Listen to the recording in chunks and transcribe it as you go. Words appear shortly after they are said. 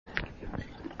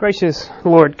Gracious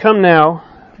Lord, come now,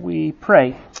 we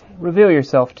pray. Reveal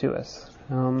yourself to us.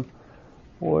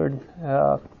 Lord,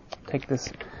 take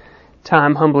this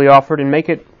time humbly offered and make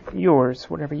it yours,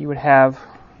 whatever you would have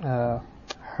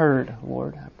heard,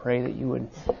 Lord. I pray that you would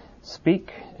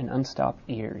speak and unstop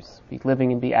ears, be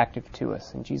living and be active to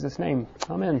us. In Jesus' name,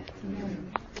 amen.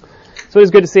 So it's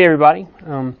good to see everybody.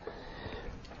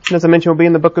 As I mentioned, we'll be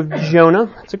in the book of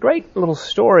Jonah. It's a great little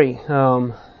story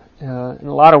in a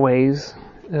lot of ways.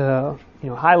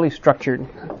 Highly structured,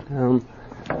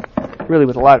 really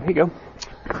with a lot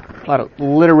of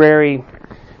literary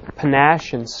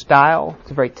panache and style.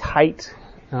 It's a very tight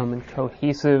and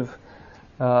cohesive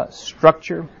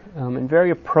structure and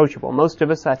very approachable. Most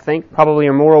of us, I think, probably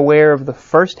are more aware of the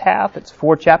first half. It's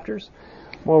 4 chapters.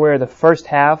 More aware of the first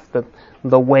half,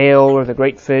 the whale or the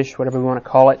great fish, whatever we want to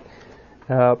call it.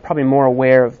 Probably more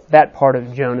aware of that part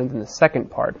of Jonah than the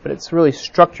second part. But it's really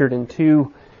structured in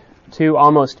two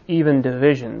almost even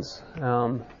divisions,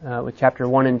 with chapter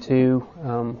 1 and 2,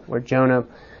 where Jonah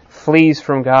flees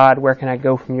from God. Where can I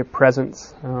go from your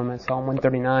presence? As Psalm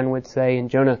 139 would say. And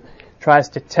Jonah tries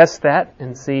to test that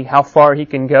and see how far he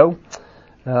can go,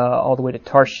 all the way to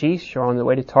Tarshish, or on the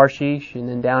way to Tarshish, and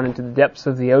then down into the depths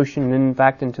of the ocean, and in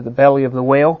fact into the belly of the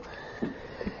whale.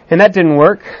 And that didn't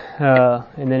work,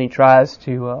 and then he tries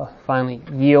to finally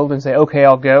yield and say, okay,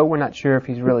 I'll go. We're not sure if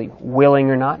he's really willing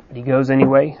or not, but he goes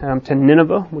anyway to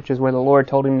Nineveh, which is where the Lord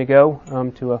told him to go,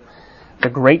 to the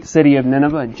great city of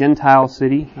Nineveh, a Gentile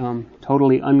city,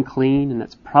 totally unclean, and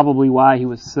that's probably why he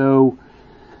was so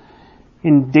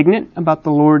indignant about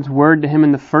the Lord's word to him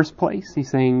in the first place.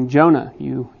 He's saying, Jonah,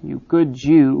 you good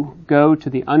Jew, go to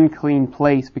the unclean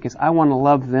place because I want to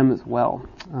love them as well.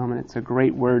 And it's a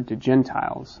great word to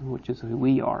Gentiles, which is who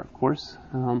we are, of course,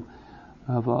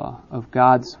 of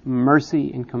God's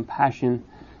mercy and compassion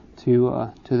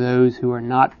to those who are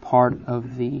not part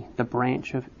of the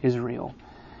branch of Israel.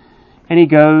 And he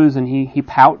goes and he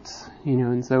pouts,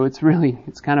 and so it's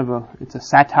a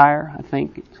satire, I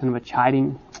think. It's kind of a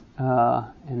chiding.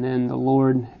 And then the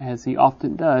Lord, as he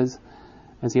often does,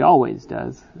 as he always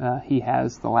does, he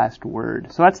has the last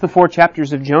word. So that's the 4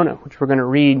 chapters of Jonah, which we're going to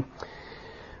read.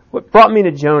 What brought me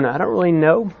to Jonah, I don't really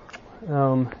know.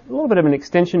 A little bit of an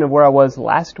extension of where I was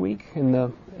last week in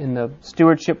the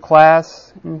stewardship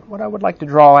class, and what I would like to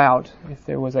draw out, if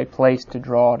there was a place to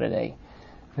draw today.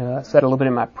 I said a little bit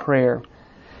in my prayer.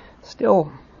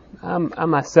 Still, I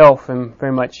myself am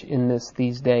very much in this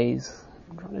these days.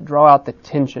 I'm trying to draw out the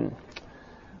tension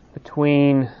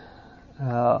between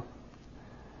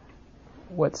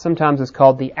what sometimes is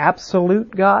called the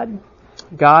absolute God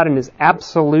and his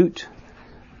absolute,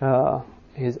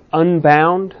 his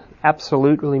unbound.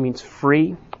 Absolute really means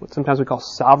free, what sometimes we call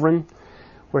sovereign,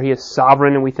 where he is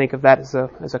sovereign, and we think of that as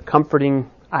a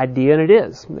comforting idea, and it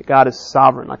is, that God is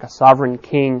sovereign, like a sovereign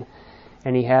king,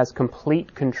 and he has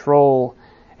complete control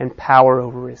and power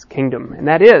over his kingdom. And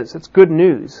it's good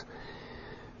news.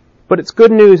 But it's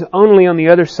good news only on the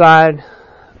other side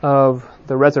of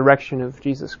the resurrection of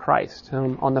Jesus Christ.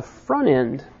 On the front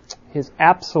end, his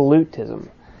absolutism,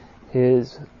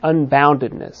 his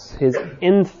unboundedness, his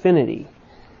infinity,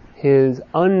 his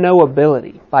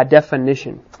unknowability by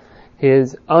definition,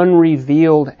 his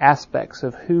unrevealed aspects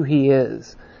of who he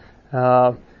is,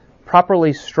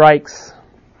 properly strikes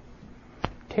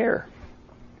terror.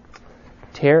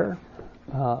 Terror,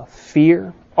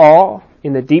 fear, awe,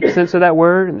 in the deep sense of that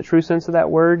word, in the true sense of that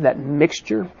word, that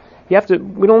mixture. We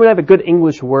don't really have a good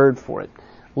English word for it.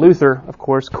 Luther, of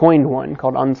course, coined one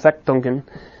called Anfechtungen,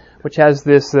 which has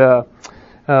this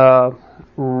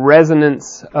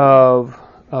resonance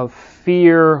of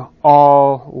fear,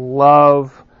 awe,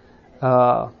 love,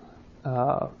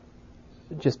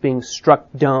 just being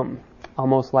struck dumb,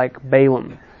 almost like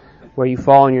Balaam, where you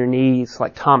fall on your knees,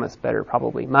 like Thomas better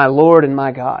probably, my Lord and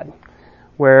my God,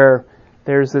 where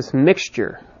there's this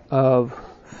mixture of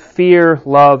fear,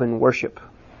 love, and worship,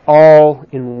 all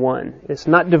in one. It's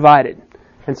not divided.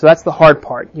 And so that's the hard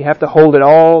part. You have to hold it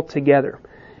all together.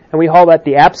 And we call that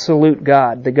the absolute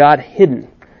God, the God hidden,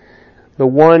 the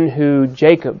one who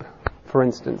Jacob, for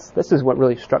instance, this is what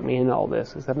really struck me in all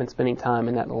this, as I've been spending time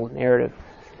in that little narrative.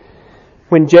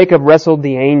 When Jacob wrestled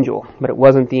the angel, but it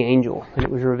wasn't the angel, and it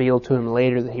was revealed to him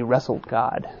later that he wrestled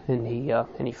God, and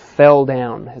he fell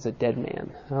down as a dead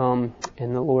man,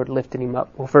 and the Lord lifted him up.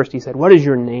 Well, first he said, "What is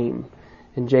your name?"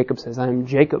 And Jacob says, "I am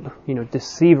Jacob,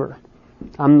 deceiver.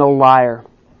 I'm the liar.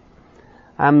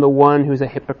 I'm the one who's a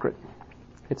hypocrite."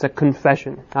 It's a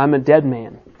confession. I'm a dead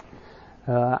man.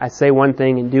 I say one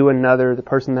thing and do another. The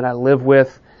person that I live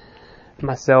with,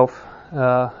 myself,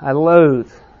 I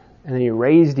loathe. And then he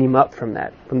raised him up from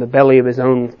the belly of his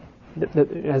own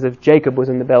as if Jacob was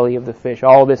in the belly of the fish.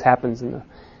 All this happens in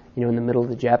the middle of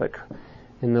the Jabbok.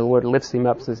 And the Lord lifts him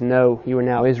up and says, no, you are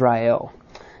now Israel.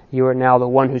 You are now the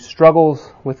one who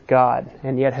struggles with God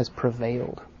and yet has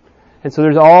prevailed. And so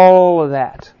there's all of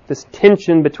that, this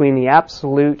tension between the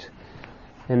absolute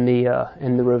and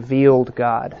the revealed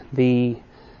God, the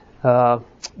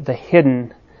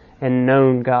hidden and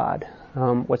known God,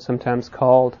 what's sometimes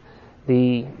called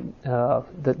the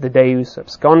Deus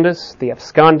abscondus, the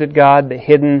absconded God, the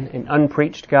hidden and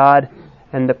unpreached God,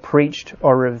 and the preached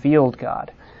or revealed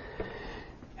God.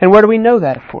 And where do we know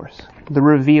that, of course? The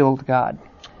revealed God.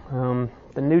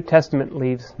 The New Testament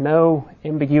leaves no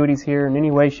ambiguities here in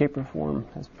any way, shape, or form,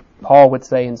 as Paul would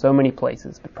say in so many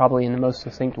places, but probably in the most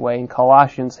succinct way in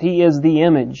Colossians. He is the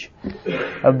image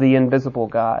of the invisible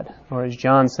God. Or as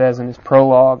John says in his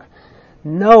prologue,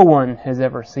 no one has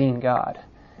ever seen God.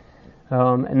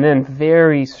 And then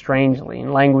very strangely,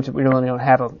 in language that we really don't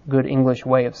have a good English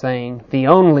way of saying, the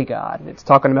only God. It's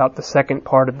talking about the second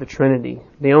part of the Trinity.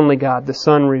 The only God, the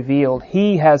Son revealed.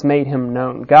 He has made him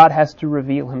known. God has to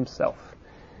reveal himself.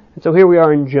 And so here we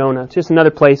are in Jonah. It's just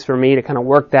another place for me to kind of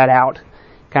work that out,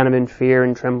 kind of in fear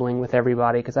and trembling with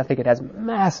everybody, because I think it has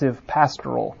massive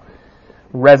pastoral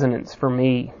resonance for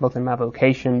me, both in my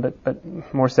vocation,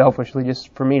 but more selfishly,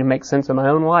 just for me to make sense of my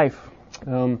own life.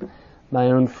 My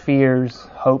own fears,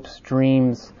 hopes,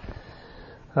 dreams,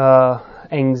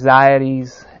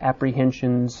 anxieties,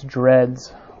 apprehensions,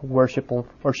 dreads, worshipful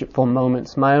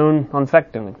moments, my own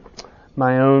Anfechtung,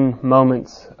 my own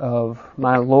moments of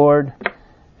my Lord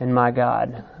and my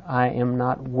God. I am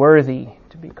not worthy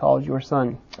to be called your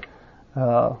son.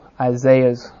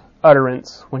 Isaiah's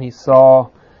utterance when he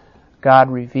saw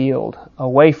God revealed,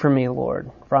 away from me,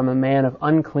 Lord, for I'm a man of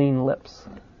unclean lips.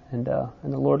 And the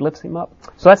Lord lifts him up.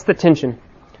 So that's the tension.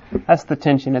 That's the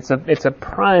tension. It's a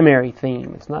primary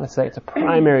theme. It's not it's a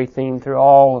primary theme through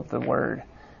all of the Word.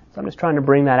 So I'm just trying to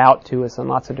bring that out to us in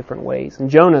lots of different ways. And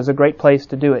Jonah is a great place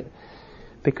to do it,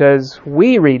 because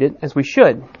we read it as we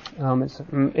should.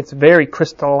 It's very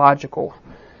Christological,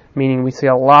 meaning we see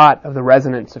a lot of the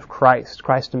resonance of Christ.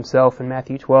 Christ himself in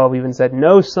Matthew 12 even said,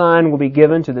 no sign will be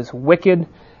given to this wicked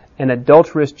an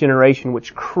adulterous generation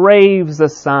which craves a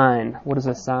sign. What is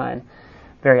a sign?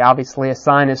 Very obviously, a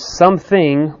sign is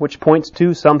something which points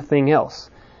to something else.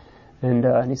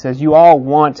 And he says, you all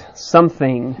want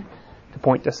something to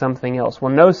point to something else.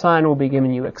 Well, no sign will be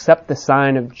given you except the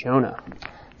sign of Jonah.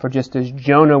 For just as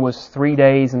Jonah was 3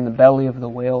 days in the belly of the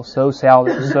whale, so shall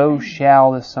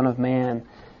the Son of Man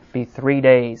be 3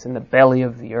 days in the belly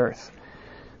of the earth.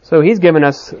 So he's given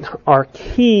us our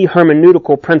key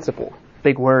hermeneutical principle.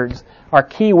 Big words. Our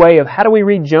key way of how do we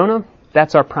read Jonah?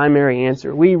 That's our primary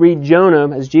answer. We read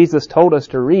Jonah as Jesus told us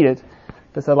to read it.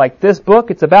 It's like, this book,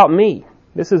 it's about me.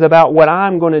 This is about what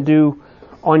I'm going to do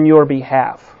on your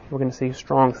behalf. We're going to see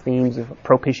strong themes of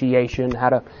propitiation, how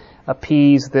to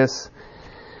appease this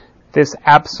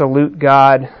absolute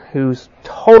God who's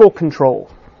total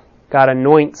control. God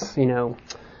anoints,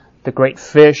 the great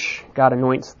fish. God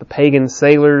anoints the pagan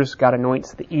sailors. God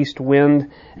anoints the east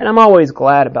wind. And I'm always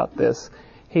glad about this.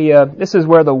 This is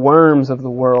where the worms of the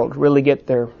world really get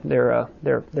their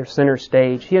center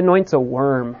stage. He anoints a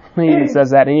worm. He even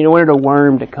says that. And he wanted a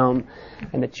worm to come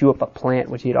and to chew up a plant,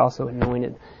 which he had also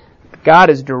anointed. God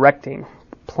is directing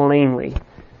plainly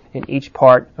in each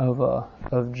part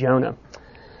of Jonah.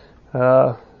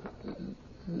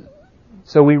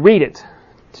 So we read it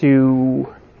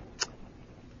to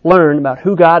learn about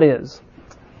who God is,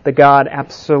 the God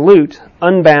absolute,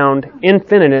 unbound,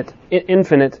 infinite,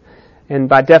 and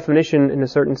by definition, in a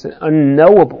certain sense,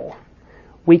 unknowable.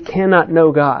 We cannot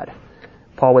know God.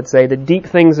 Paul would say the deep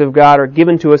things of God are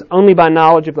given to us only by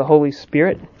knowledge of the Holy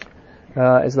Spirit.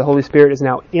 As the Holy Spirit is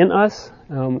now in us,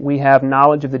 we have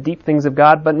knowledge of the deep things of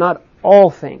God, but not all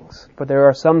things. For there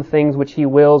are some things which He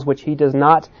wills, which He does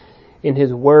not in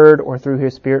His Word or through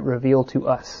His Spirit reveal to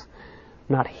us.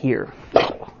 Not here.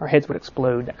 Our heads would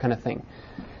explode, that kind of thing.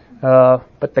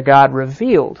 But the God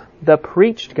revealed, the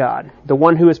preached God, the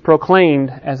one who is proclaimed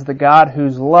as the God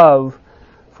whose love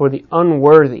for the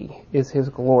unworthy is His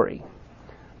glory.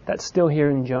 That's still here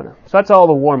in Jonah. So that's all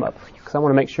the warm-up, because I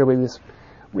want to make sure we just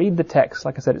read the text.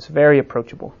 Like I said, it's very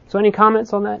approachable. So any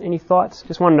comments on that? Any thoughts?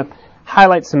 Just wanted to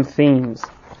highlight some themes.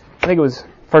 I think it was,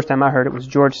 first time I heard it was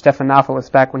George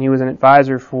Stephanopoulos back when he was an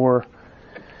advisor for,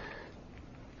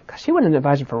 gosh, he wasn't an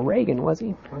advisor for Reagan, was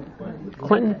he?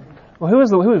 Clinton? Well, who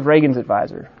was Reagan's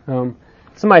advisor?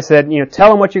 Somebody said,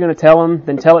 tell him what you're going to tell him,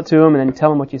 then tell it to him, and then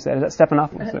tell him what you said. Is that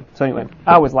Stephanopoulos? So anyway,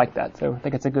 I always like that. So I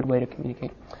think it's a good way to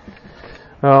communicate.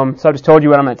 So I just told you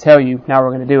what I'm going to tell you. Now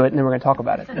we're going to do it, and then we're going to talk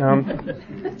about it.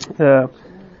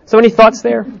 So any thoughts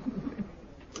there?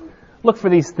 look for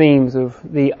these themes of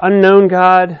the unknown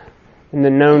God and the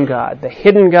known God, the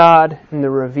hidden God and the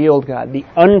revealed God, the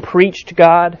unpreached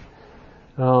God,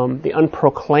 the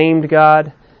unproclaimed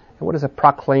God. And what is a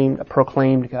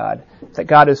proclaimed God? That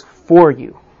God is for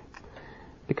you.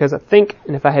 Because I think,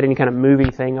 and if I had any kind of movie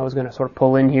thing I was going to sort of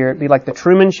pull in here, it'd be like the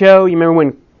Truman Show. You remember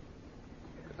when,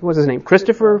 what was his name?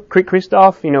 Christoph,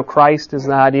 Christ is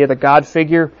the idea, the God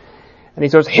figure. And he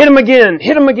says, hit him again,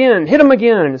 hit him again, hit him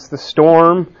again. And it's the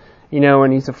storm,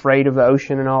 and he's afraid of the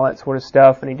ocean and all that sort of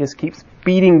stuff. And he just keeps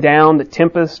beating down the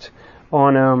tempest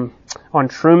on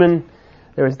Truman.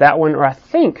 There was that one, or I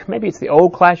think maybe it's the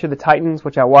old Clash of the Titans,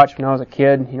 which I watched when I was a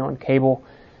kid, on cable.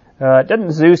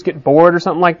 Doesn't Zeus get bored or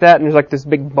something like that? And there's like this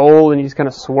big bowl, and he just kind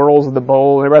of swirls the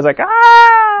bowl, and everybody's like,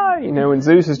 ah! And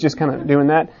Zeus is just kind of doing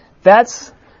that.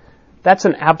 That's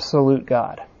an absolute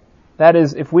God. That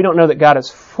is, if we don't know that God is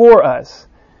for us,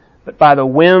 but by the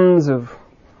whims of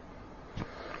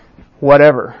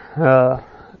whatever,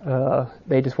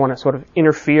 they just want to sort of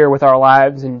interfere with our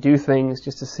lives and do things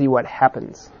just to see what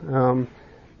happens.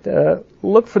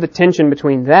 Look for the tension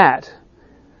between that,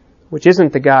 which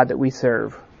isn't the God that we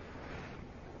serve,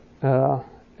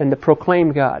 and the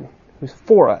proclaimed God who's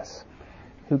for us,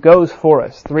 who goes for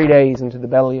us 3 days into the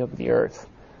belly of the earth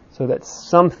so that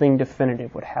something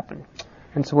definitive would happen.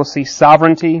 And so we'll see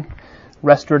sovereignty,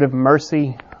 restorative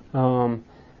mercy,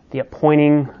 the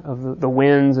appointing of the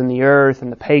winds and the earth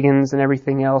and the pagans and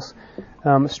everything else,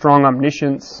 strong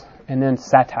omniscience, and then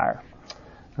satire.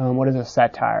 What is a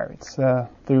satire? It's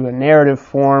through a narrative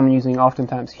form using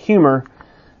oftentimes humor,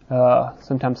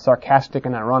 sometimes sarcastic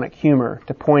and ironic humor,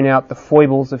 to point out the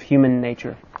foibles of human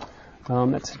nature.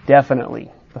 That's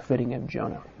definitely befitting of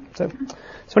Jonah. So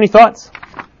any thoughts?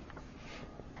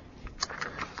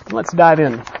 Let's dive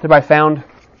in. Everybody found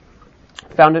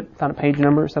it? Found a page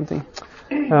number or something?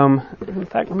 In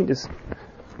fact, let me just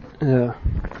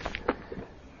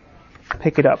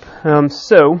pick it up.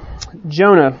 So,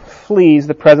 Jonah flees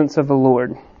the presence of the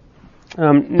Lord.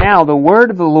 Now the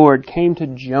word of the Lord came to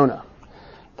Jonah,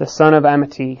 the son of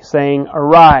Amittai, saying,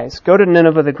 Arise, go to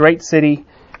Nineveh, the great city,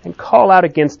 and call out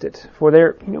against it. For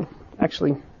there,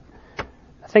 actually,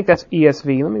 I think that's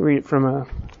ESV. Let me read it from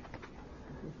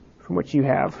what you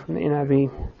have, from the NIV.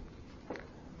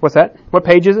 What's that? What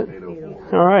page is it?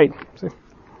 All right. So,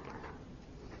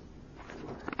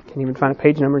 can't even find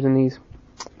page numbers in these.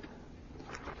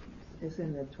 It's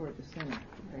toward the center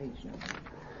page number.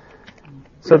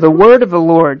 So the word of the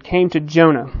Lord came to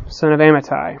Jonah, son of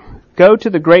Amittai. Go to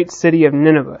the great city of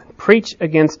Nineveh, preach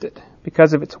against it,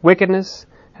 because of its wickedness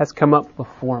has come up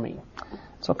before me.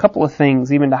 So a couple of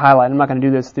things, even to highlight. I'm not going to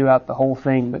do this throughout the whole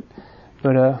thing, but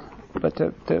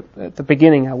at the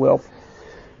beginning I will.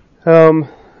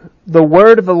 The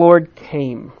word of the Lord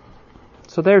came.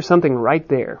 So there's something right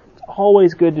there. It's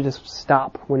always good to just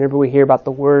stop whenever we hear about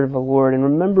the word of the Lord and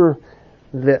remember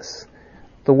this.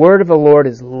 The word of the Lord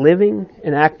is living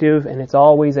and active, and it's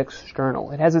always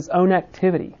external. It has its own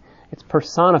activity. It's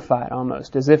personified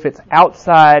almost, as if it's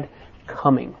outside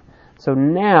coming. So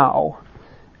now,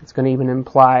 it's going to even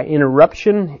imply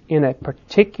interruption in a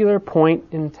particular point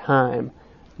in time.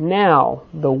 Now,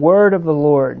 the word of the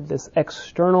Lord, this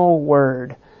external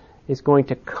word, is going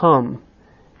to come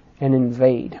and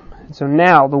invade. So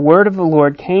now, the word of the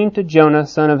Lord came to Jonah,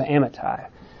 son of Amittai.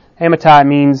 Amittai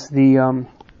means the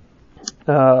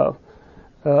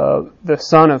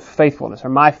son of faithfulness, or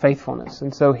my faithfulness.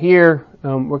 And so here,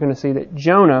 we're going to see that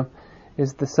Jonah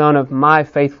is the son of my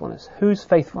faithfulness. Whose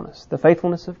faithfulness? The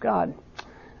faithfulness of God.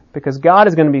 Because God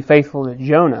is going to be faithful to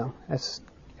Jonah, as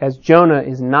Jonah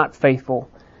is not faithful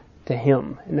to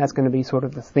him. And that's going to be sort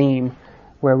of the theme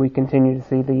where we continue to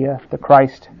see the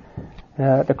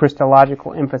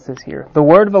Christological emphasis here. The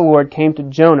word of the Lord came to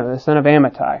Jonah, the son of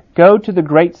Amittai. Go to the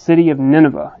great city of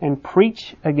Nineveh and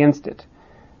preach against it,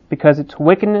 because its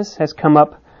wickedness has come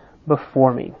up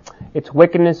before me. Its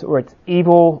wickedness, or its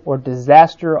evil, or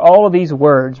disaster, all of these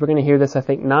words, we're going to hear this, I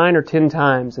think, 9 or 10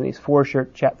 times in these four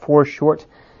short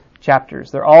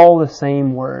chapters. They're all the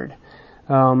same word.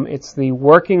 It's the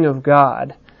working of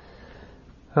God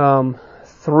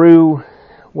through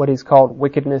what is called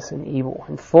wickedness and evil.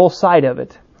 In full sight of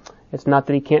it, it's not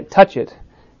that he can't touch it.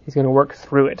 He's going to work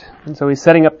through it. And so he's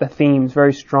setting up the themes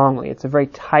very strongly. It's a very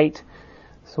tight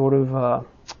sort of,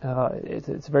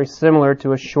 it's very similar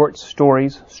to a short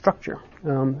story's structure.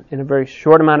 In a very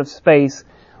short amount of space,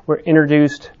 we're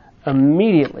introduced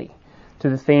immediately to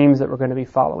the themes that we're going to be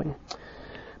following.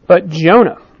 But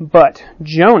Jonah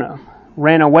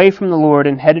ran away from the Lord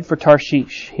and headed for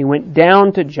Tarshish. He went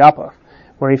down to Joppa,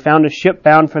 where he found a ship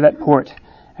bound for that port.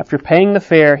 After paying the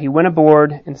fare, he went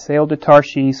aboard and sailed to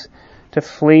Tarshish to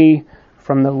flee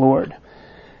from the Lord.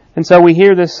 And so we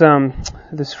hear this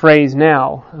this phrase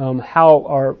now.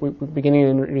 We're beginning to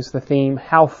introduce the theme.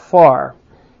 How far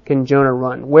can Jonah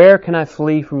run? Where can I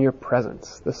flee from your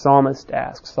presence? The psalmist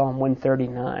asks, Psalm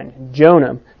 139.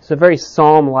 Jonah is a very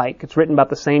psalm-like. It's written about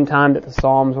the same time that the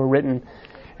Psalms were written.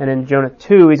 And in Jonah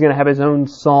 2, he's going to have his own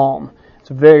psalm. It's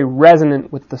very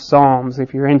resonant with the Psalms,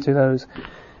 if you're into those.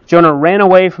 Jonah ran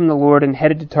away from the Lord and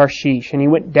headed to Tarshish, and he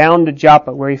went down to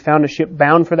Joppa, where he found a ship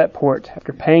bound for that port.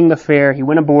 After paying the fare, he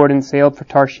went aboard and sailed for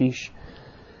Tarshish.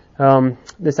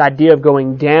 This idea of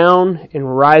going down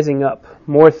and rising up.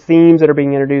 More themes that are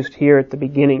being introduced here at the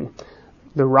beginning.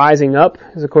 The rising up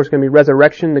is, of course, going to be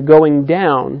resurrection. The going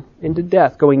down into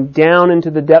death. Going down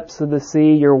into the depths of the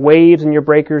sea. Your waves and your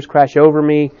breakers crash over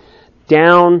me.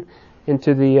 Down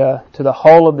into the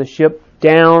hull of the ship.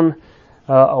 Down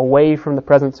away from the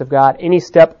presence of God. Any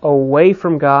step away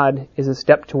from God is a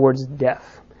step towards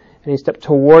death. Any step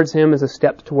towards Him is a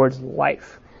step towards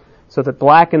life. So the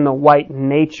black and the white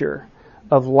nature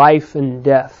of life and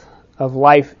death, of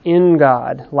life in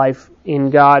God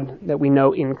that we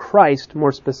know in Christ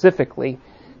more specifically,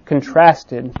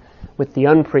 contrasted with the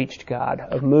unpreached God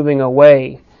of moving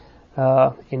away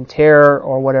in terror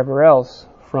or whatever else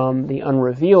from the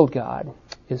unrevealed God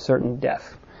is certain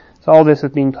death. So all this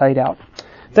is being played out.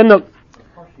 Then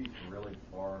really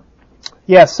far.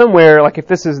 Yeah, somewhere, like if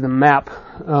this is the map,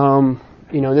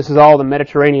 this is all the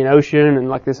Mediterranean Ocean, and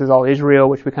like this is all Israel,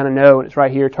 which we kind of know, and it's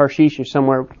right here. Tarshish is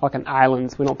somewhere like an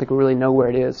island, so we don't think we really know where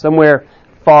it is. Somewhere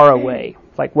far away,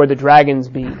 like where the dragons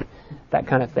be, that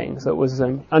kind of thing. So it was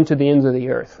unto the ends of the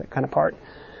earth, that kind of part.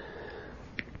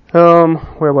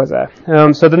 Where was I?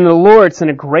 So then the Lord sent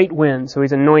a great wind, so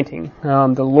He's anointing.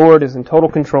 The Lord is in total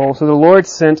control. So the Lord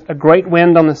sent a great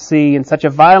wind on the sea, and such a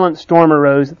violent storm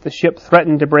arose that the ship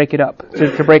threatened to break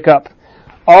up.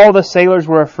 All the sailors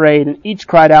were afraid, and each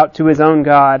cried out to his own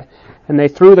God, and they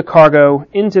threw the cargo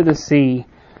into the sea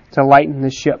to lighten the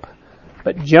ship.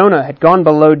 But Jonah had gone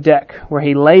below deck, where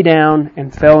he lay down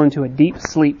and fell into a deep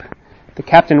sleep. The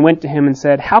captain went to him and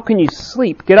said, "How can you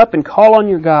sleep? Get up and call on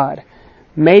your God.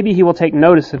 Maybe He will take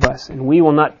notice of us, and we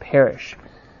will not perish."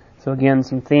 So again,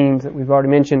 some themes that we've already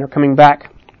mentioned are coming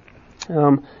back.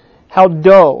 How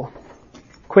dull,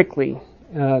 quickly,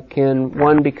 can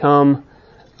one become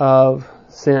of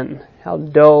sin? How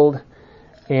dulled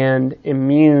and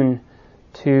immune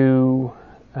to,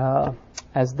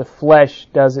 as the flesh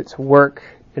does its work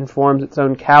and forms its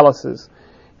own calluses,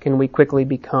 can we quickly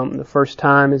become. The first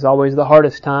time is always the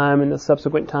hardest time, and the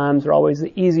subsequent times are always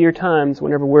the easier times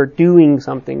whenever we're doing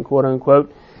something, quote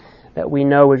unquote, that we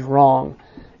know is wrong.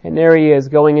 And there he is,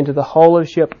 going into the hull of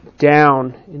ship,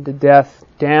 down into death,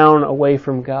 down away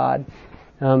from God.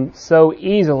 So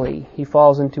easily he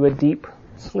falls into a deep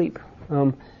sleep.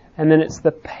 And then it's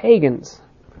the pagans,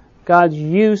 God's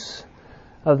use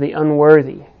of the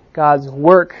unworthy, God's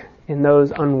work in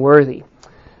those unworthy,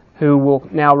 who will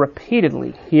now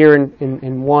repeatedly, here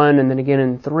in 1 and then again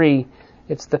in 3,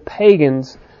 it's the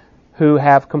pagans who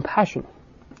have compassion.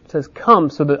 It says, "Come,"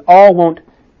 so that all won't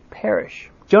perish.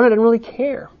 Jonah doesn't really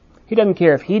care. He doesn't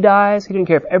care if he dies. He doesn't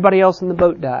care if everybody else in the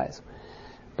boat dies.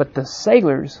 But the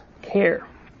sailors care.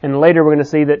 And later we're going to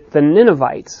see that the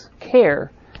Ninevites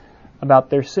care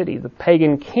about their city. The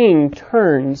pagan king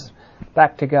turns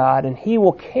back to God, and he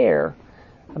will care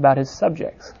about his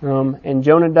subjects. And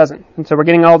Jonah doesn't. And so we're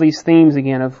getting all these themes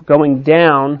again of going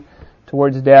down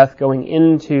towards death, going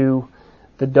into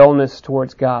the dullness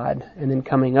towards God, and then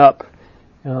coming up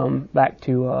back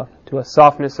to a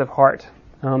softness of heart,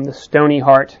 the stony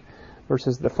heart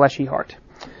versus the fleshy heart.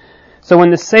 So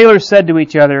when the sailors said to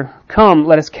each other, "Come,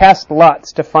 let us cast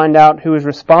lots to find out who is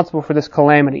responsible for this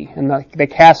calamity," and they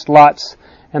cast lots,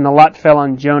 and the lot fell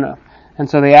on Jonah. And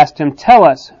so they asked him, "Tell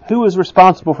us, who is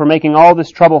responsible for making all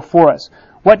this trouble for us?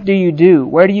 What do you do?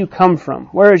 Where do you come from?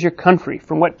 Where is your country?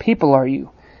 From what people are you?"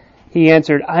 He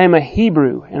answered, "I am a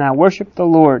Hebrew, and I worship the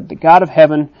Lord, the God of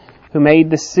heaven, who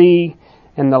made the sea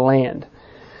and the land."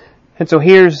 And so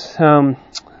here's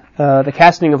the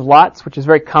casting of lots, which is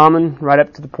very common, right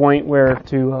up to the point where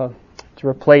to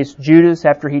replace Judas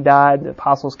after he died, the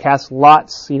apostles cast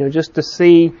lots, just to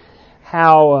see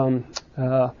how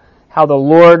the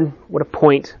Lord would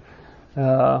appoint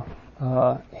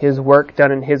His work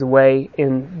done in His way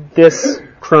in this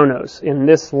chronos, in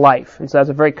this life. And so that's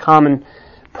a very common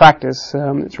practice.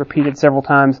 It's repeated several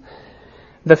times.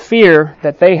 The fear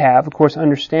that they have, of course,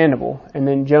 understandable. And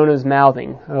then Jonah's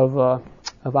mouthing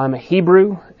of I'm a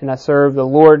Hebrew and I serve the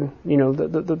Lord,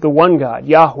 the one God,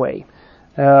 Yahweh.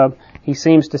 He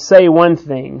seems to say one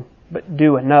thing but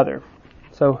do another.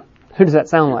 So who does that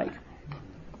sound like?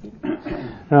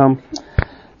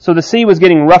 So the sea was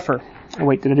getting rougher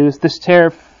This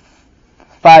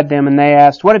terrified them, and they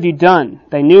asked, "What have you done?"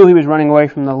 They knew he was running away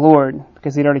from the Lord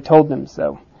because he'd already told them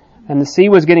so. And the sea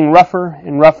was getting rougher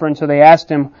and rougher, and so they asked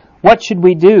him, "What should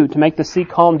we do to make the sea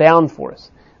calm down for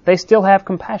us?" They still have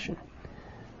compassion.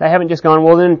 They haven't just gone,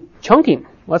 "Well, then chunk him.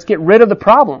 Let's get rid of the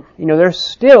problem." They're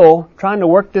still trying to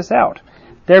work this out.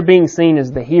 They're being seen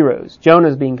as the heroes.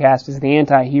 Jonah's being cast as the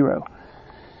anti-hero.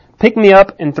 "Pick me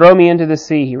up and throw me into the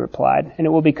sea," he replied, "and it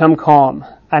will become calm.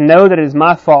 I know that it is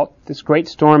my fault this great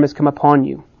storm has come upon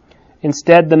you."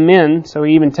 Instead, the men, so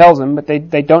he even tells them, but they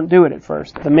don't do it at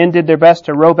first. The men did their best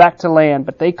to row back to land,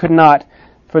 but they could not,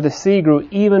 for the sea grew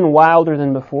even wilder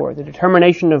than before. The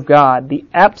determination of God, the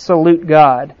absolute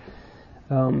God,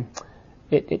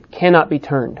 it cannot be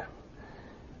turned.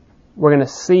 We're going to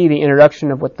see the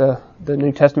introduction of what the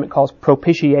New Testament calls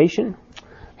propitiation,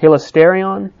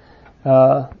 hilasterion.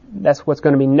 That's what's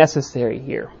going to be necessary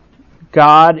here.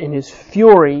 God, in His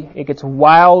fury, it gets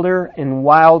wilder and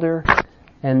wilder,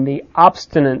 and the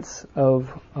obstinance of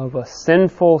a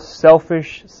sinful,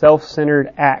 selfish,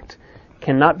 self-centered act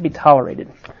cannot be tolerated.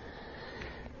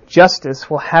 Justice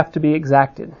will have to be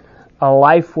exacted. A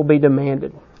life will be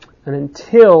demanded. And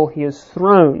until he is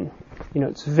thrown,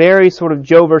 it's very sort of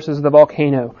Joe versus the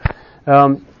volcano.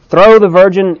 Throw the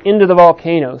virgin into the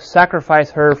volcano,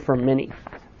 sacrifice her for many.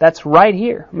 That's right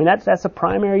here. That's a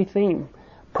primary theme.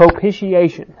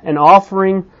 Propitiation, an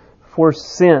offering for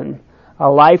sin, a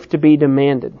life to be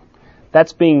demanded.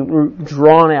 That's being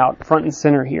drawn out front and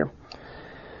center here.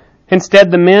 Instead,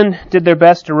 the men did their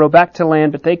best to row back to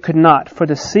land, but they could not, for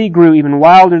the sea grew even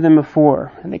wilder than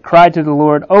before. And they cried to the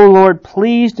Lord, "O Lord,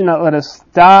 please do not let us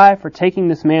die for taking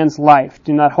this man's life.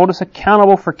 Do not hold us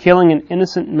accountable for killing an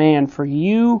innocent man, for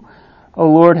you, O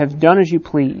Lord, have done as you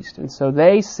pleased." And so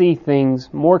they see things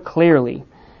more clearly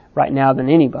right now than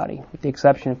anybody, with the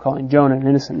exception of calling Jonah an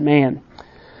innocent man.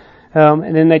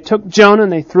 And then they took Jonah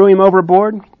and they threw him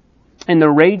overboard, and the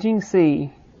raging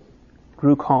sea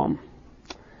grew calm.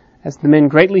 As the men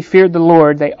greatly feared the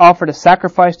Lord, they offered a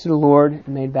sacrifice to the Lord and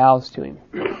made vows to Him.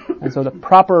 And so the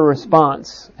proper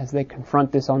response as they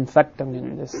confront this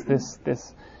Anfechtung,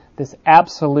 this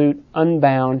absolute,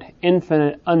 unbound,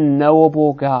 infinite,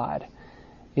 unknowable God,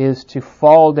 is to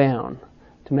fall down,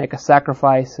 to make a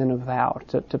sacrifice and a vow,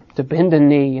 to bend a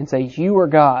knee and say, "You are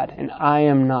God and I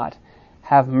am not.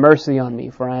 Have mercy on me,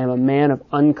 for I am a man of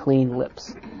unclean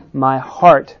lips. My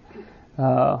heart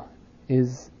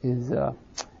is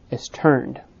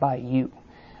turned by you."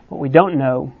 What we don't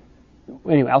know.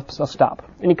 Anyway, I'll stop.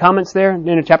 Any comments there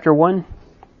in chapter 1?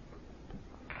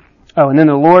 Oh, and then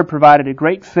the Lord provided a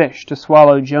great fish to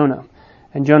swallow Jonah,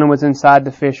 and Jonah was inside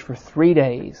the fish for 3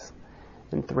 days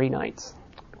and 3 nights.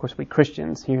 Of course, we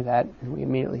Christians hear that, and we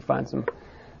immediately find some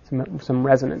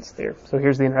resonance there. So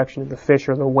here's the introduction of the fish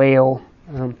or the whale.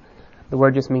 The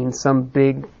word just means some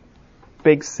big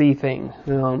sea thing.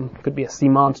 Could be a sea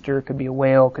monster, could be a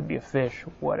whale, could be a fish,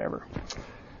 whatever.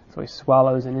 So he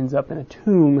swallows and ends up in a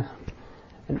tomb,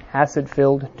 an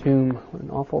acid-filled tomb. What an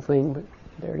awful thing, but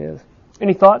there it is.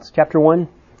 Any thoughts? Chapter 1?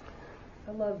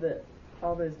 I love that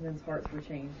all those men's hearts were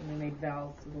changed and they made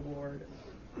vows to the Lord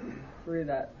through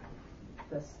the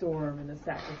storm and the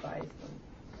sacrifice. And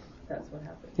that's what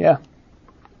happened. Yeah.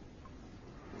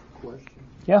 Question.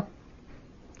 Yeah.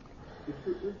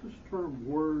 Is this term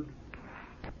 "word"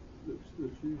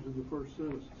 that's used in the first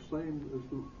sentence the same as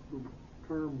the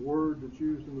term "word" that's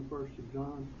used in the first of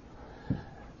John?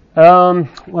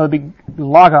 Well, it'd be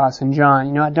logos in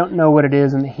John. I don't know what it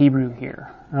is in the Hebrew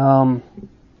here.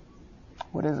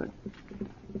 What is it?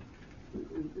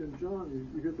 In John,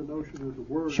 you get the notion that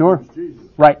the word Sure. is Jesus.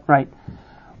 Right.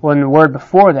 Well, in the word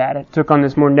before that, it took on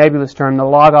this more nebulous term, the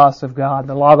logos of God,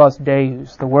 the logos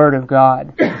deus, the word of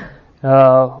God,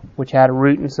 which had a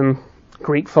root in some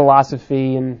Greek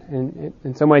philosophy, and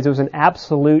in some ways it was an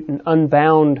absolute and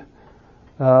unbound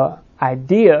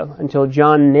idea until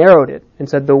John narrowed it and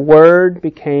said the Word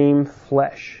became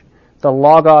flesh. The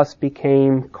Logos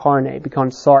became carne, became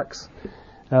sarx,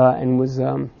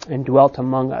 and dwelt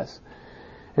among us.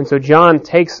 And so John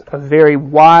takes a very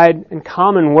wide and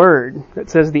common word that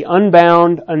says the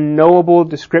unbound, unknowable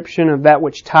description of that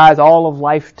which ties all of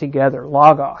life together,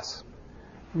 Logos,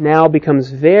 now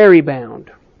becomes very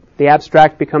bound. The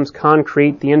abstract becomes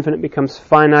concrete, the infinite becomes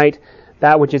finite,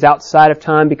 that which is outside of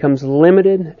time becomes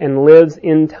limited and lives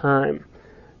in time.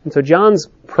 And so John's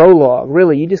prologue,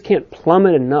 really, you just can't plumb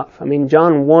it enough. I mean,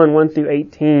 John 1 through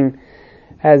 18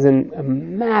 has a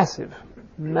massive,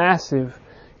 massive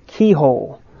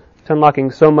keyhole to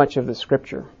unlocking so much of the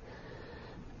Scripture.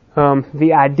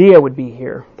 The idea would be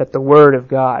here that the Word of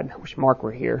God, I wish Mark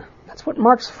were here. That's what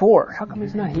Mark's for. How come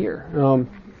he's not here?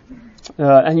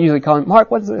 I usually call him,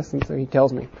 Mark, what's this? And so he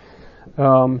tells me.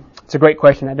 It's a great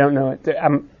question. I don't know it.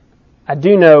 I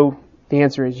do know the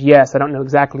answer is yes. I don't know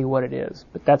exactly what it is,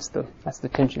 but that's the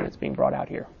tension that's being brought out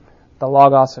here. The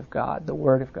Logos of God, the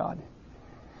Word of God.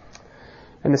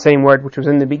 And the same word which was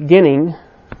in the beginning,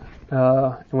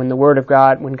 when the Word of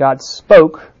God, when God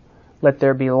spoke, let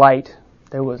there be light,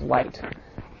 there was light.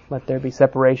 Let there be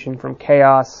separation from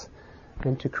chaos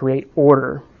and to create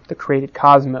order, the created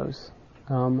cosmos,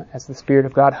 as the Spirit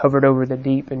of God hovered over the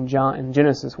deep in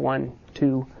Genesis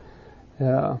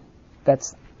 1:2.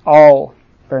 That's all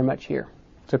very much here.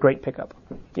 It's a great pickup.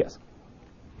 Yes.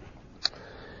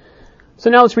 So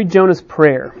now let's read Jonah's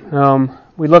prayer.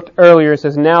 We looked earlier, it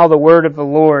says, now the word of the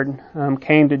Lord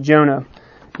came to Jonah.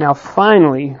 Now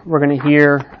finally, we're going to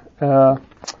hear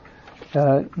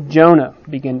Jonah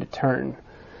begin to turn.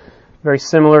 Very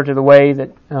similar to the way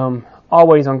that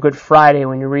always on Good Friday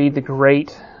when you read the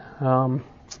great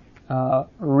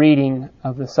reading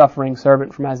of the suffering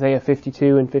servant from Isaiah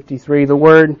 52 and 53, the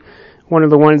word, one of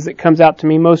the ones that comes out to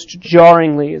me most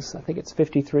jarringly is, I think it's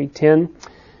 53:10,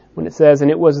 when it says,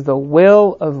 and it was the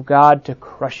will of God to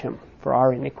crush him for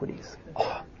our iniquities.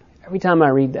 Oh, every time I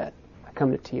read that, I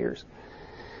come to tears.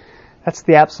 That's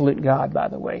the absolute God, by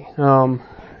the way.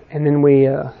 And then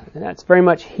and that's very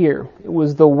much here. It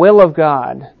was the will of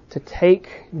God to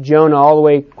take Jonah all the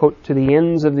way, quote, to the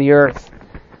ends of the earth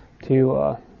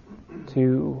to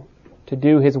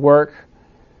do his work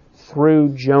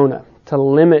through Jonah, to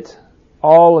limit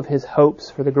all of his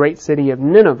hopes for the great city of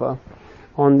Nineveh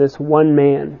on this one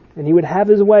man. And he would have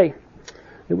his way.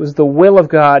 It was the will of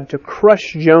God to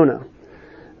crush Jonah,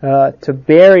 to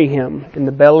bury him in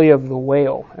the belly of the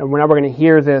whale. And now we're going to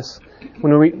hear this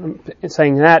when we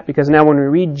saying that, because now when we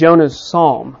read Jonah's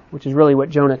psalm, which is really what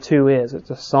Jonah 2 is, it's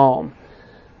a psalm.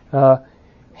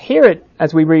 Hear it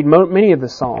as we read many of the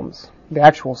psalms, the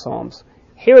actual psalms.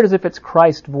 Hear it as if it's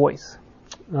Christ's voice.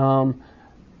 The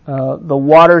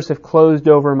waters have closed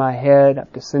over my head.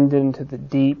 I've descended into the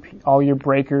deep. All your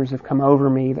breakers have come over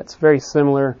me. That's very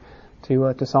similar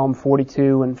to Psalm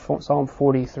 42 and Psalm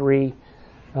 43.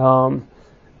 Has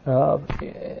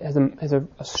a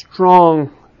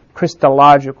strong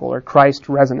Christological or Christ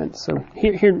resonance. So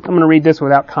here I'm going to read this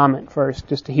without comment first,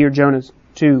 just to hear Jonah's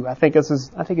 2. I think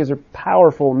is a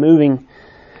powerful, moving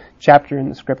chapter in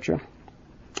the Scripture.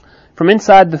 From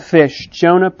inside the fish,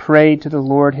 Jonah prayed to the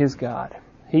Lord his God.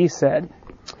 He said,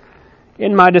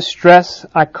 in my distress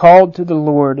I called to the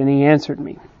Lord, and he answered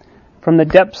me. From the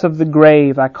depths of the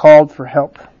grave I called for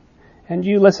help, and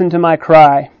you listened to my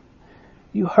cry.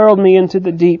 You hurled me into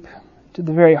the deep, to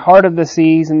the very heart of the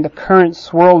seas, and the currents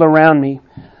swirled around me.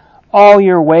 All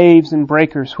your waves and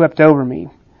breakers swept over me.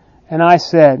 And I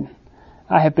said,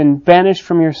 I have been banished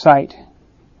from your sight.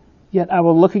 Yet I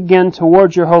will look again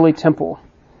towards your holy temple.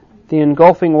 The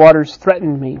engulfing waters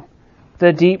threatened me.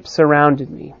 The deep surrounded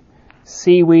me.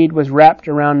 Seaweed was wrapped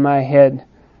around my head.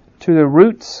 To the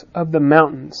roots of the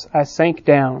mountains I sank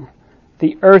down.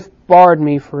 The earth barred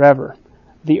me forever.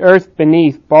 The earth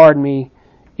beneath barred me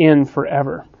in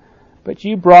forever. But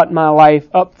you brought my life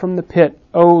up from the pit,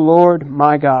 O Lord,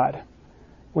 my God.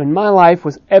 When my life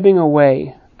was ebbing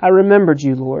away, I remembered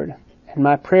you, Lord, and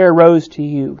my prayer rose to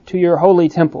you, to your holy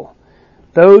temple.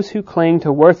 Those who cling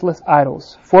to worthless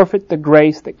idols forfeit the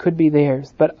grace that could be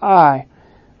theirs, but I,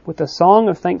 with a song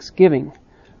of thanksgiving,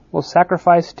 will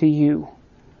sacrifice to you.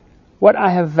 What I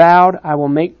have vowed I will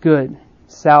make good.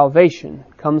 Salvation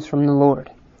comes from the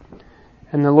Lord.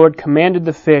 And the Lord commanded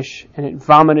the fish, and it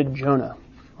vomited Jonah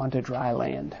onto dry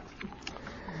land.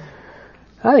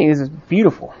 I think this is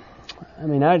beautiful. I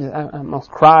mean, I almost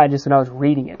cried just when I was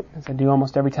reading it, as I do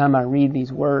almost every time I read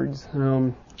these words.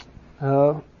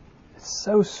 It's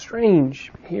so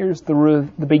strange. Here's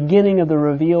the beginning of the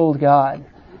revealed God.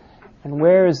 And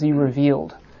where is he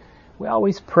revealed? We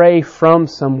always pray from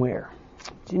somewhere.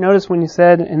 Do you notice when you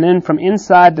said, and then from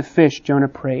inside the fish, Jonah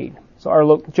prayed?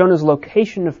 So Jonah's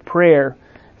location of prayer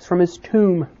is from his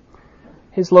tomb.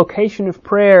 His location of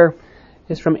prayer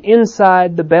is from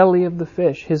inside the belly of the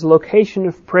fish. His location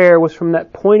of prayer was from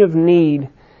that point of need,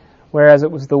 whereas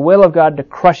it was the will of God to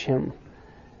crush him,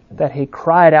 that he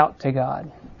cried out to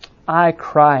God. I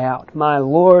cry out, my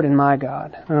Lord and my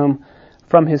God.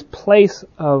 From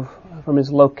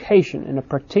his location in a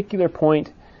particular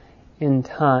point in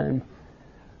time,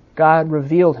 God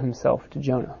revealed himself to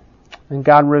Jonah. And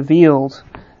God revealed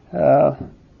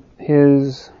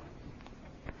his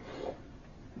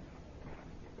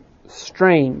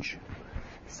strange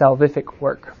salvific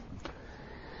work.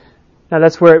 Now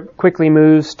that's where it quickly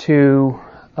moves to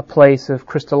a place of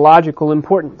Christological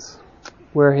importance,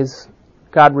 where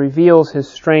God reveals his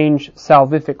strange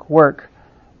salvific work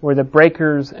were the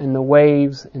breakers and the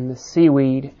waves and the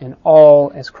seaweed and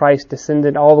all as Christ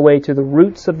descended all the way to the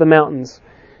roots of the mountains.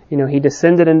 He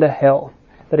descended into hell,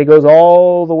 that he goes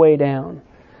all the way down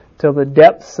till the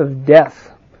depths of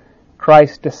death.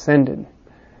 Christ descended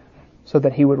so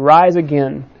that he would rise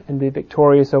again and be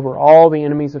victorious over all the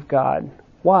enemies of God.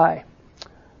 Why?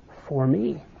 For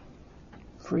me,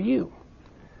 for you,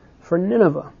 for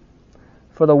Nineveh,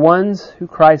 for the ones who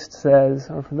Christ says,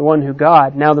 or for the one who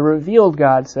God, now the revealed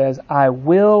God says, I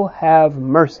will have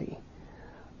mercy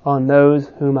on those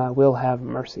whom I will have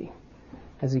mercy,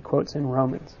 as he quotes in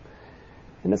Romans.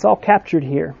 And it's all captured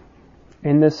here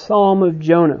in this Psalm of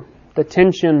Jonah, the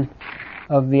tension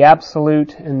of the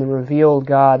absolute and the revealed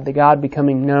God, the God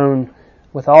becoming known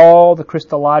with all the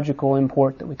Christological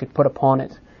import that we could put upon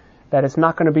it, that it's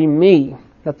not going to be me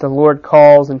that the Lord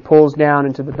calls and pulls down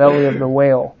into the belly of the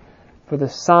whale. For the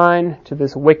sign to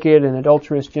this wicked and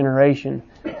adulterous generation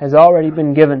has already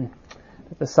been given.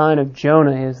 That the sign of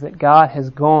Jonah is that God has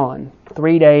gone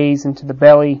 3 days into the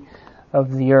belly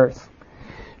of the earth.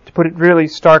 To put it really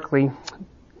starkly,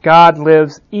 God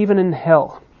lives even in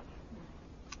hell.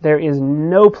 There is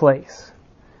no place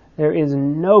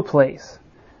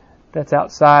that's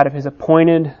outside of his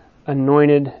appointed,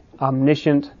 anointed,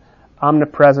 omniscient,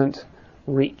 omnipresent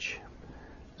reach.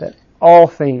 That all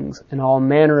things and all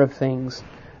manner of things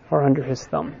are under his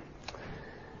thumb.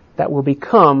 That will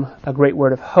become a great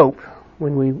word of hope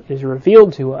when it is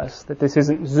revealed to us that this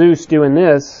isn't Zeus doing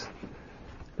this,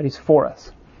 but he's for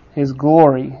us. His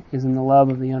glory is in the love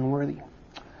of the unworthy.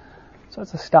 So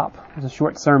it's a stop. It's a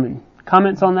short sermon.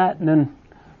 Comments on that, and then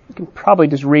we can probably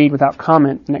just read without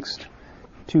comment the next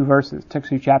 2 verses, next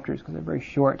 2 chapters, because they're very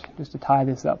short, just to tie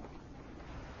this up.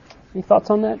 Any thoughts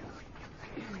on that?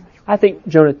 I think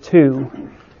Jonah 2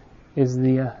 is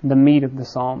the meat of the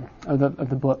psalm, of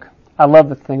the book. I love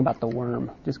the thing about the worm,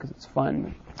 just because it's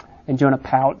fun. And Jonah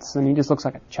pouts, and he just looks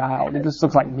like a child. He just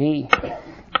looks like me.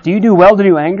 Do you do well to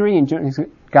do angry? And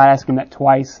God asked him that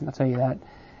twice, and I'll tell you that.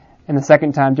 And the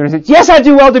second time, Jonah said, yes, I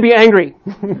do well to be angry.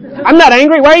 I'm not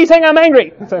angry. Why are you saying I'm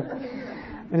angry?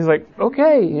 And he's like,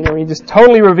 okay. He just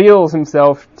totally reveals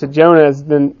himself to Jonah,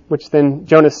 which then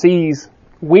Jonah sees.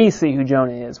 We see who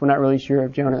Jonah is. We're not really sure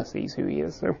if Jonah sees who he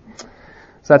is. So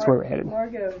that's where we're headed.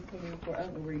 Margo was thinking before, I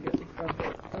don't know where you get this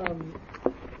from,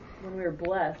 but when we are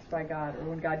blessed by God, or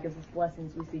when God gives us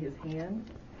blessings, we see his hand.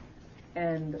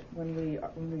 And when we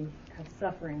have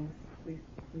sufferings, we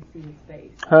see his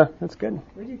face. That's good.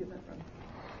 Where did you get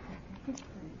that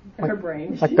from? Her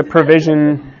brain. Like the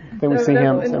provision that we see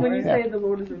him. And when you say the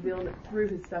Lord is revealed through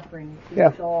his suffering, we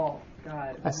saw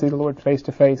God. I see the Lord face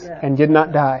to face and did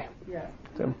not die. Yeah.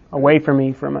 So away from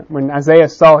me from it. When Isaiah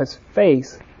saw his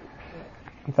face,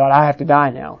 he thought, I have to die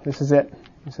now. This is it.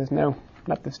 He says, no,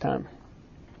 not this time.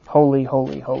 Holy,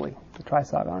 holy, holy. The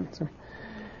trisagon. So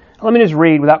let me just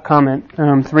read without comment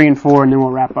 3 and 4, and then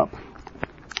we'll wrap up.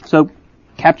 So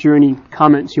capture any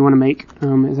comments you want to make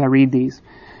as I read these.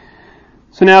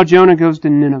 So now Jonah goes to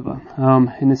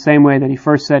Nineveh. In the same way that he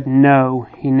first said no,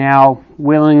 he now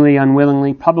willingly,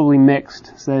 unwillingly, probably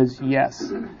mixed, says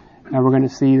yes. Now we're going to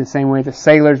see the same way the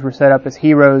sailors were set up as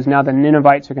heroes. Now the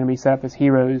Ninevites are going to be set up as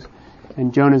heroes.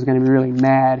 And Jonah's going to be really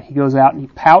mad. He goes out and he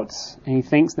pouts, and he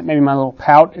thinks that maybe my little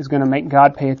pout is going to make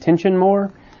God pay attention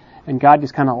more. And God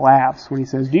just kind of laughs when he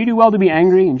says, do you do well to be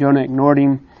angry? And Jonah ignored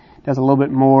him, does a little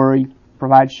bit more. He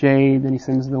provides shade, then he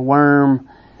sends the worm.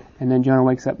 And then Jonah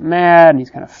wakes up mad, and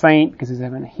he's kind of faint because he's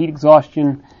having a heat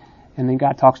exhaustion. And then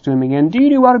God talks to him again, do you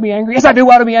do well to be angry? Yes, I do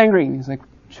well to be angry. And he's like,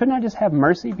 shouldn't I just have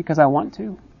mercy because I want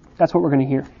to? That's what we're going to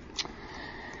hear.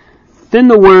 Then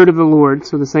the word of the Lord,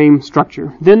 so the same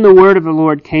structure. Then the word of the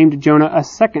Lord came to Jonah a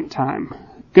second time.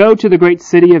 Go to the great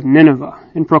city of Nineveh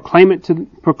and proclaim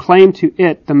to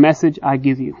it the message I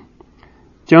give you.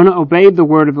 Jonah obeyed the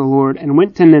word of the Lord and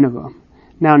went to Nineveh.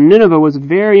 Now Nineveh was a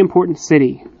very important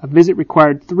city. A visit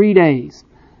required 3 days.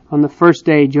 On the first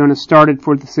day, Jonah started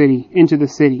into the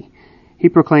city. He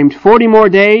proclaimed 40 more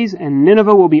days and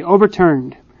Nineveh will be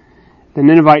overturned. The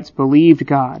Ninevites believed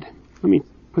God. Let me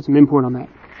put some import on that.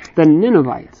 The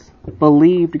Ninevites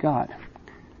believed God.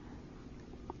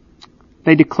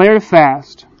 They declared a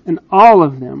fast, and all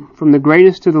of them, from the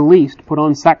greatest to the least, put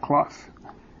on sackcloth.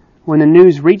 When the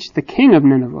news reached the king of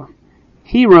Nineveh,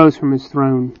 he rose from his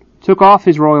throne, took off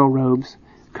his royal robes,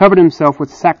 covered himself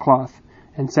with sackcloth,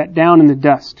 and sat down in the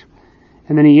dust.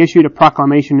 And then he issued a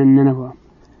proclamation in Nineveh.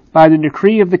 By the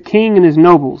decree of the king and his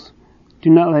nobles, do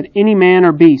not let any man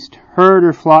or beast, herd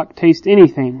or flock taste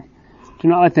anything. Do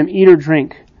not let them eat or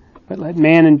drink, but let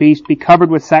man and beast be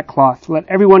covered with sackcloth. Let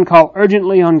everyone call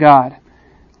urgently on God.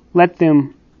 Let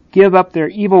them give up their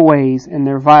evil ways and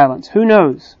their violence. Who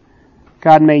knows?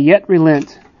 God may yet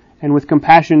relent, and with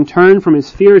compassion turn from his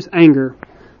fierce anger,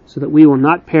 so that we will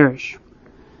not perish.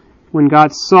 When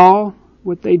God saw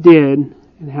what they did,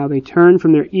 and how they turned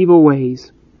from their evil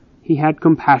ways, he had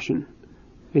compassion,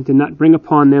 and did not bring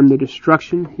upon them the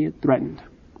destruction he had threatened.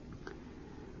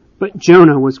 But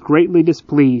Jonah was greatly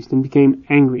displeased, and became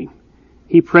angry.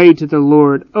 He prayed to the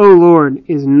Lord, O Lord,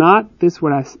 is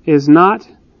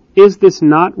this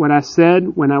not what I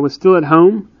said when I was still at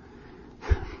home?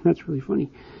 That's really funny.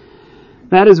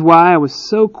 That is why I was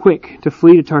so quick to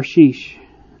flee to Tarshish.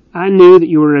 I knew that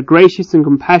you were a gracious and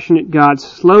compassionate God,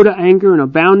 slow to anger and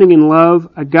abounding in love,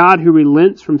 a God who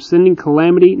relents from sending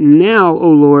calamity. Now, O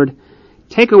Lord,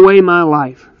 take away my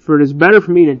life, for it is better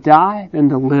for me to die than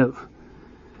to live.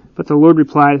 But the Lord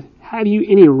replied, have you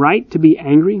any right to be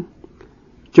angry?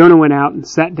 Jonah went out and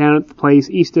sat down at the place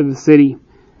east of the city.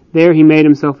 There he made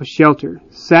himself a shelter,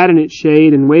 sat in its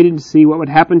shade, and waited to see what would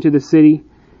happen to the city.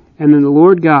 And then the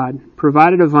Lord God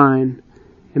provided a vine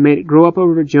and made it grow up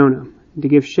over Jonah, and to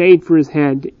give shade for his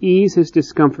head, to ease his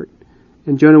discomfort.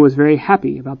 And Jonah was very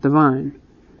happy about the vine.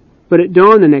 But at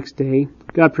dawn the next day,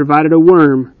 God provided a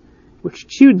worm, which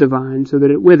chewed the vine so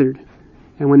that it withered.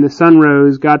 And when the sun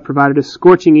rose, God provided a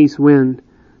scorching east wind,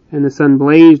 and the sun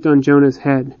blazed on Jonah's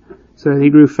head, so that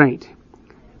he grew faint.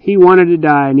 He wanted to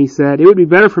die, and he said, it would be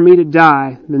better for me to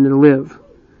die than to live.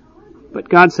 But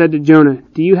God said to Jonah,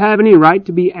 do you have any right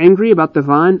to be angry about the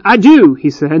vine? I do,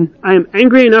 he said. I am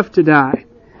angry enough to die.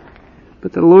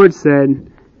 But the Lord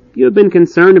said, you have been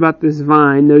concerned about this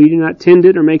vine, though you do not tend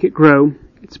it or make it grow.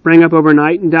 It sprang up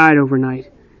overnight and died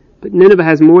overnight. But Nineveh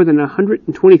has more than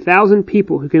 120,000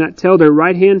 people who cannot tell their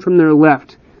right hand from their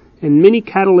left, and many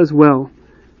cattle as well.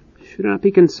 Should I not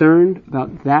be concerned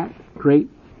about that great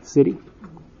city?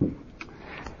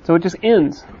 So it just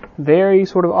ends. Very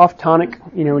sort of off tonic,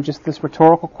 just this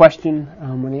rhetorical question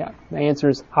when the answer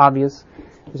is obvious.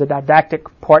 There's a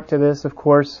didactic part to this, of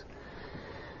course.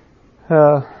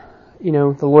 The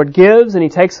Lord gives and he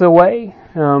takes away.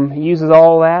 He uses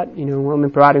all that,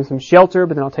 I'm providing some shelter,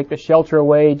 but then I'll take the shelter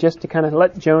away just to kind of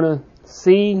let Jonah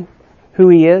see who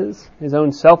he is, his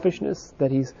own selfishness,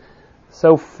 that he's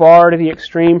so far to the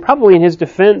extreme, probably in his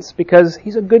defense, because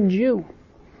he's a good Jew.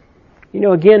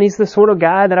 Again, he's the sort of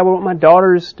guy that I would want my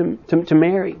daughters to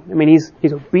marry. I mean, he's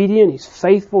obedient, he's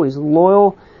faithful, he's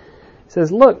loyal. He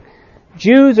says, look,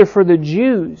 Jews are for the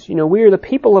Jews. We are the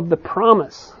people of the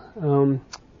promise.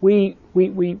 We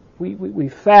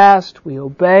fast, we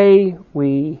obey,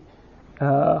 we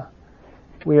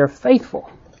are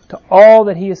faithful to all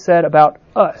that he has said about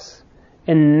us.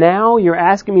 And now you're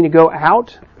asking me to go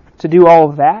out to do all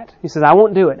of that? He says, I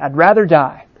won't do it. I'd rather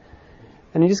die.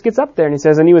 And he just gets up there and he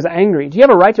says, and he was angry. Do you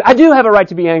have a right to? I do have a right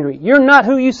to be angry. You're not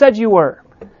who you said you were.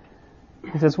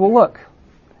 He says, well, look,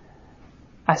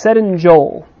 I said in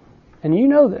Joel, and you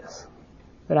know this,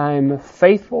 that I am a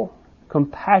faithful,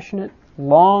 compassionate,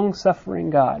 long-suffering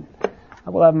God. I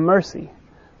will have mercy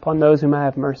upon those whom I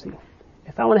have mercy.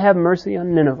 If I want to have mercy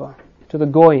on Nineveh, to the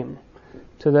Goyim,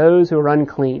 to those who are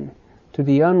unclean, to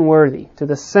the unworthy, to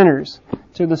the sinners,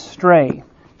 to the stray,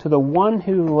 to the one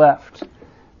who left,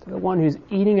 to the one who's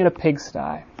eating at a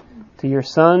pigsty, to your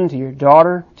son, to your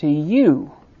daughter, to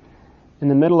you, in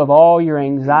the middle of all your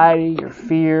anxiety, your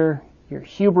fear, your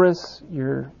hubris,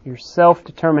 your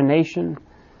self-determination,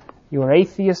 your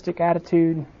atheistic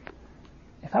attitude,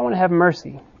 if I want to have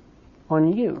mercy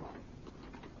on you,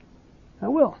 I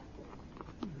will.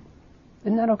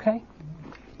 Isn't that okay?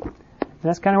 And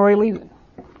that's kind of where he leaves it.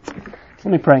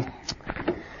 Let me pray.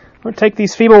 Lord, take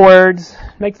these feeble words,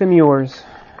 make them yours.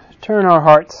 Turn our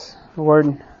hearts,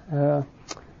 Lord,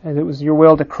 as it was your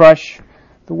will to crush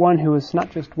the one who is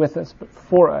not just with us, but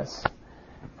for us.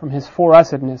 From his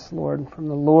for-usness, Lord, from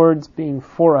the Lord's being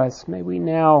for us, may we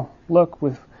now look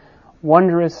with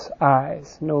wondrous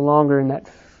eyes, no longer in that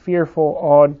fearful,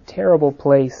 awed, terrible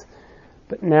place,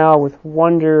 but now with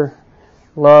wonder,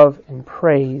 love, and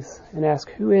praise, and ask,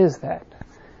 who is that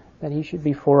he should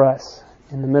be for us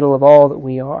in the middle of all that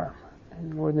we are?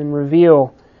 And Lord, then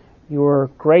reveal your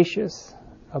gracious,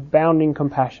 abounding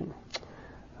compassion.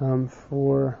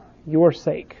 For your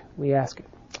sake, we ask it.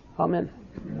 Amen.